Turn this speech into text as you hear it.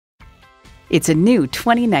It's a new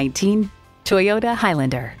 2019 Toyota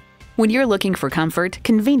Highlander. When you're looking for comfort,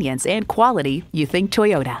 convenience, and quality, you think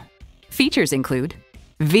Toyota. Features include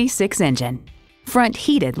V6 engine, front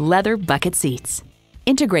heated leather bucket seats,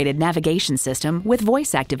 integrated navigation system with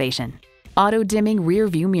voice activation, auto-dimming rear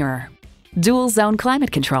view mirror, dual zone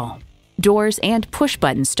climate control, doors and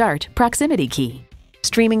push-button start proximity key,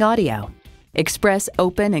 streaming audio, express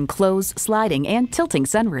open and close sliding and tilting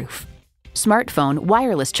sunroof, smartphone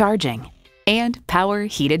wireless charging, and power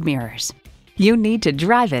heated mirrors. You need to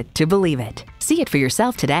drive it to believe it. See it for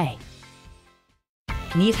yourself today.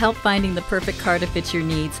 Need help finding the perfect car to fit your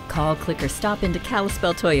needs? Call, click, or stop into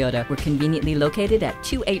Kalispell Toyota. We're conveniently located at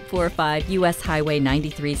 2845 US Highway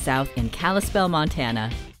 93 South in Kalispell,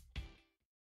 Montana.